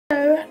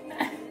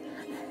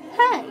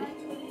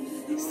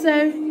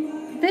So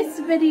this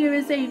video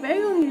is a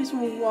very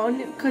unusual one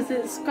because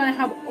it's going to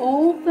have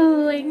all the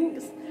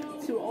links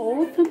to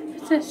all the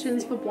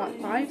petitions for Black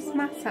Lives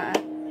Matter,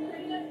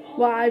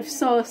 what I've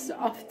sourced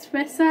off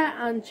Twitter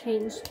and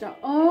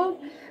Change.org.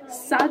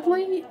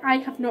 Sadly, I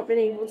have not been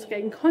able to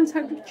get in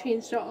contact with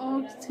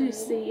Change.org to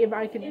see if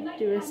I could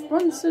do a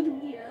sponsored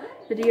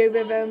video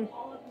with them,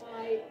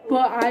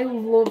 but I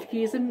love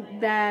using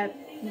their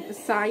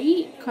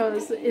site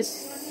because it's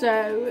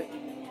so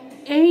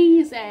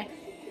easy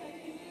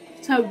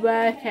to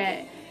work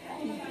it.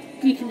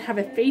 You can have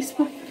a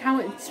Facebook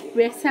account, a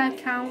Twitter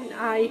account.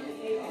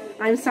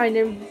 I'm signed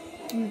in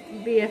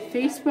via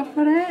Facebook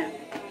on it.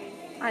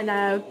 I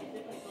know.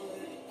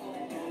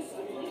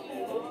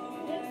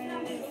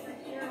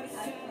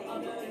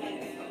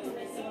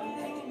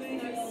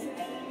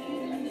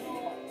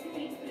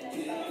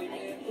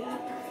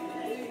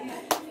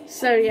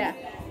 So yeah.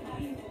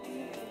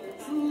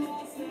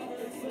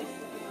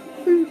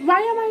 Why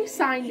am I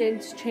signed in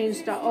to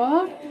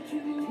Change.org?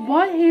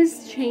 What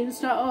is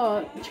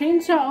Change.org?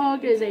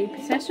 Change.org is a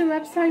petition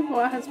website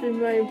that has been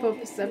running for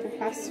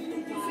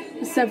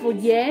several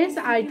years.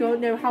 I don't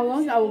know how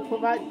long. I will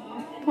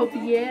put the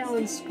year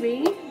on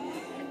screen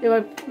if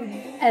I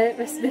edit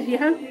this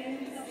video.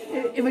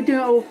 If I do,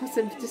 I will put it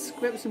in the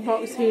description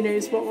box. Who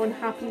knows what one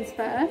happens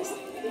first.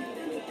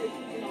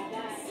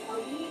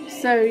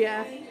 So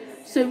yeah.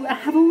 So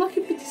have a look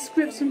at the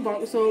description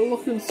box or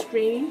look on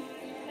screen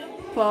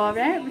for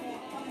it.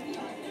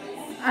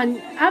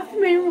 And at the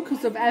moment,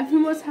 because of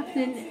everything what's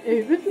happening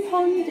over the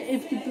pond,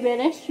 if the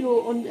British,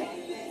 you'll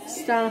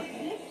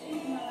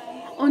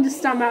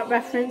understand that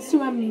reference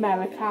to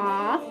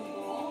America.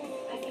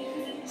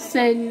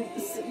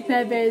 Since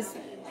there has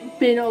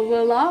been a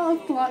lot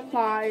of Black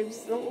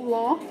lives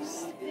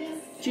lost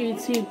due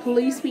to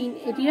police being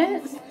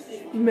idiots,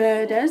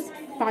 murders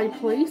by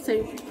police,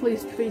 so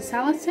police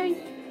brutality,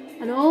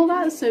 and all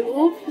that. So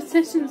all the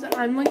petitions that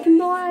I'm linking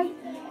below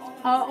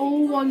are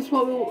all ones that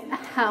will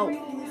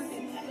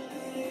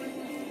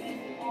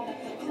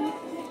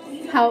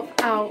help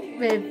out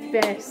with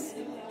this,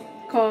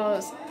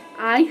 because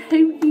I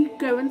hope you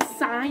go and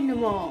sign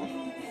them all,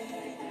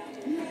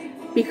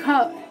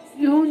 because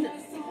you'll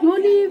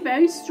need a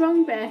very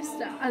strong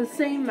fist. And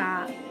saying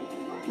that,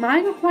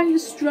 mine are quite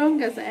as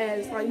strong as it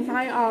is. Like,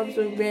 my arms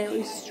are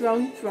really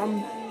strong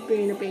from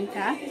being a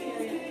baker,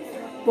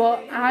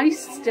 but I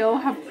still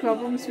have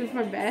problems with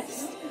my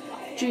wrist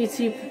due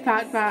to the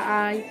fact that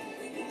I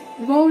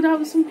rolled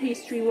out some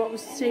pastry what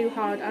was too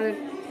hard and I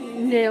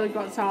nearly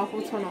got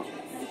carpal tunnel.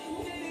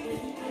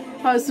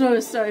 That's another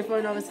story for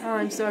another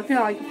time, so I feel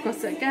like I've got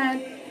it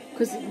again,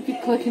 because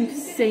you're clicking the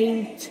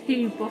same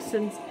 2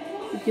 buttons.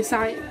 You can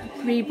sign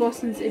 3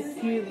 buttons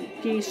if you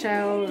do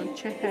share or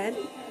chip in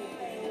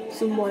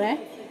some money.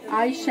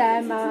 I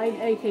share mine,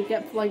 okay,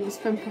 get the links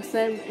from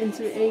putting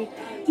into a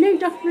new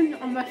document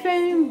on my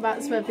phone,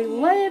 that's where they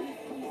live,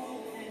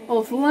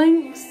 all the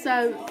links.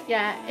 So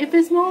yeah, if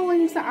there's more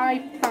links that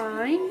I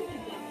find,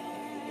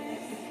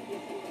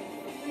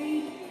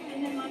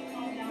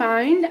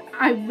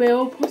 I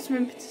will put them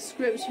in the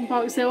description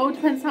box. It all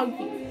depends how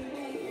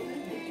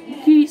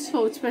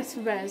useful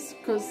Twitter is,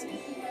 because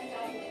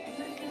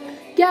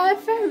yeah,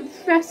 they're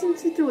threatening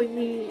to delete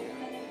me.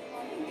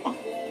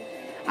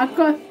 I've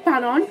got a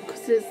fan on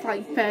because it's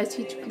like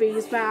 30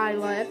 degrees where I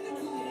live,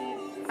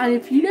 and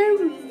if you know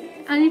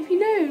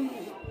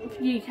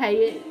the UK,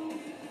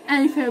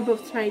 anything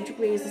above 20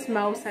 degrees is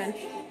melting.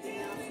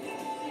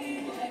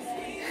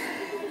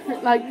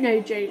 Like, no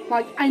joke.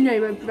 Like, I know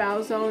my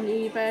brows aren't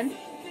even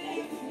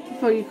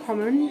before you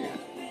comment.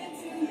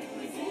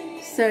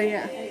 So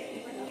yeah,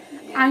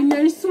 I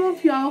know some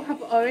of y'all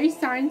have already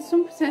signed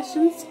some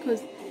petitions,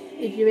 because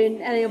if you're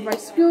in any of my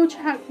school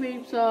chat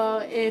groups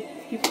or if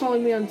you follow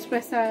me on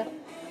Twitter,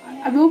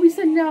 I will be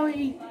sending out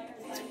a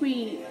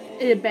tweet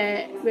in a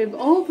bit with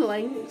all the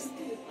links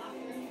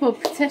for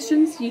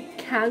petitions. You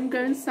can go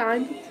and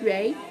sign for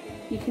free.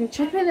 You can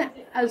chip in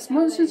as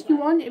much as you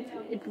want if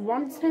you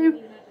want to.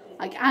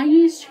 Like, I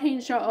use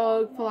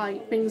Change.org for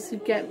like things to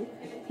get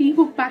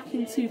people back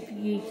into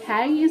the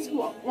UK. Is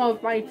one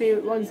of my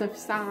favourite ones I've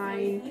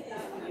signed.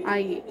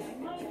 I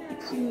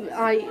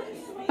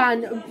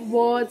ban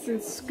awards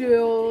in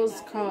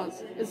schools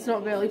because it's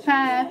not really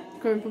fair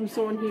coming from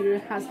someone who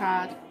has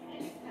had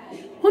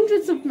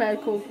hundreds of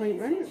medical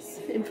appointments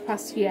in the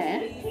past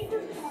year.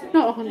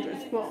 Not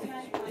 100,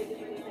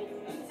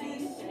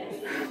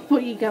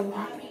 but you get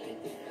what I mean.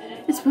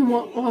 It's been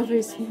all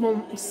those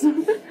months.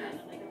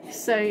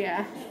 So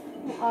yeah,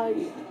 oh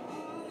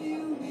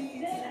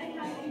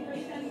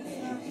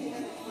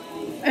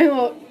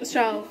look,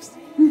 shelves.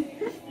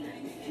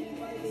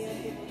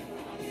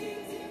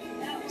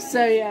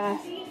 So yeah.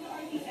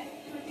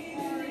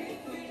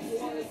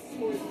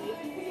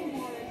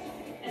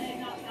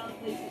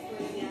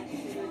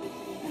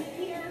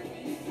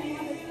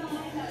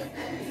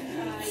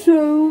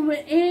 So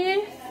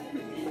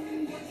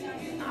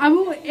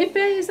if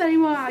there is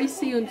anyone I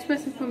see on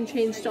Twitter from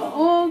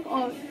Change.org,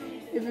 or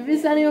if there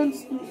is any on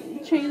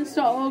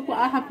Change.org what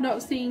I have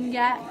not seen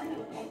yet,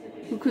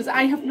 because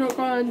I have not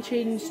gone and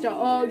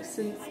changed.org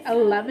since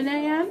 11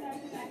 AM.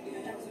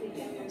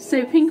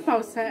 So think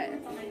about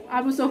it. I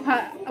was up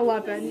at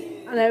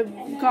 11 and I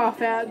got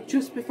off at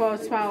just before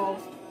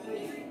 12.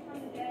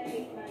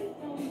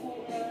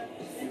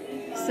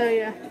 So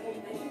yeah.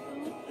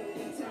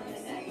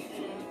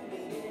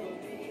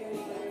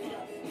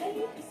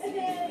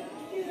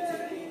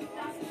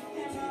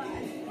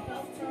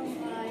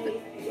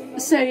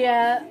 So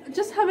yeah,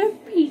 just have a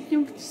peek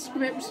in the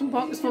description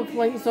box for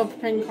links or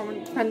pinned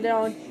comment depending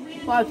on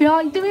what I feel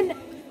like doing.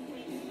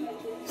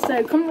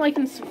 So comment, like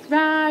and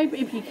subscribe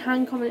if you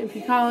can, comment if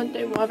you can't,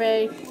 don't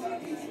worry.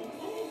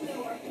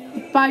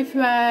 By the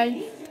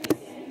way,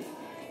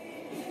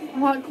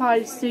 Black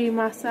lives do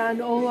matter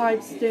and all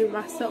lives do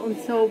matter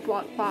until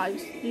Black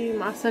lives do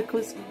matter,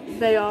 because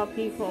they are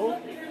people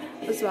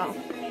as well.